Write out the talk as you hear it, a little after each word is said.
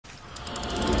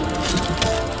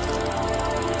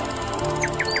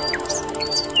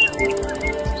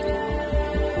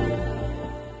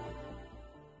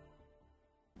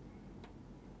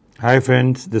Hi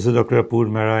friends, this is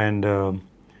Dr.Apurv Mehra and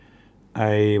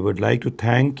I would like to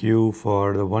thank you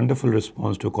for the wonderful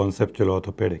response to Conceptual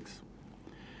Orthopaedics.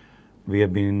 We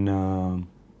have been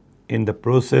in the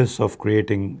process of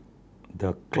creating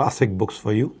the classic books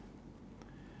for you.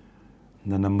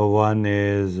 The number one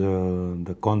is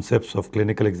the Concepts of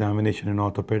Clinical Examination in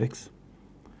Orthopedics,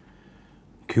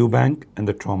 Q-Bank and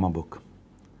the Trauma book.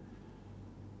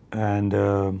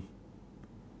 And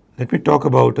let me talk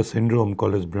about a syndrome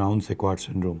called as brown-sequard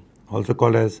syndrome, also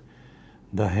called as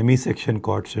the hemisection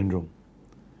cord syndrome.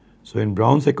 So in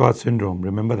brown-sequard syndrome,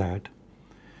 remember that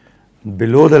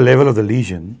below the level of the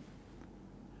lesion,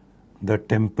 the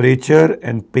temperature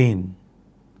and pain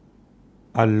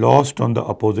are lost on the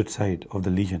opposite side of the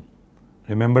lesion.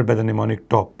 Remembered by the mnemonic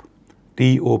TOP,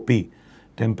 T-O-P,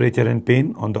 temperature and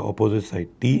pain on the opposite side.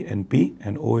 T and P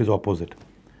and O is opposite.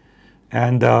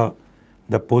 And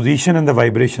the position and the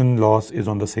vibration loss is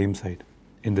on the same side.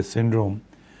 In this syndrome,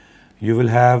 you will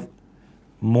have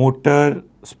motor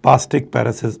spastic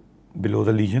paresis below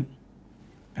the lesion,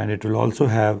 and it will also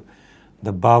have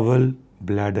the bowel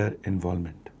bladder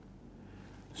involvement.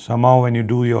 Somehow when you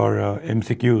do your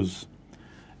MCQs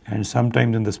and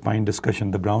sometimes in the spine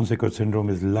discussion, the brown-sequard syndrome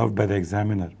is loved by the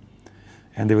examiner,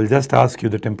 and they will just ask you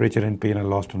the temperature and pain are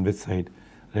lost on which side.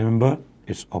 Remember,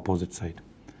 it's opposite side.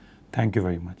 Thank you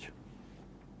very much.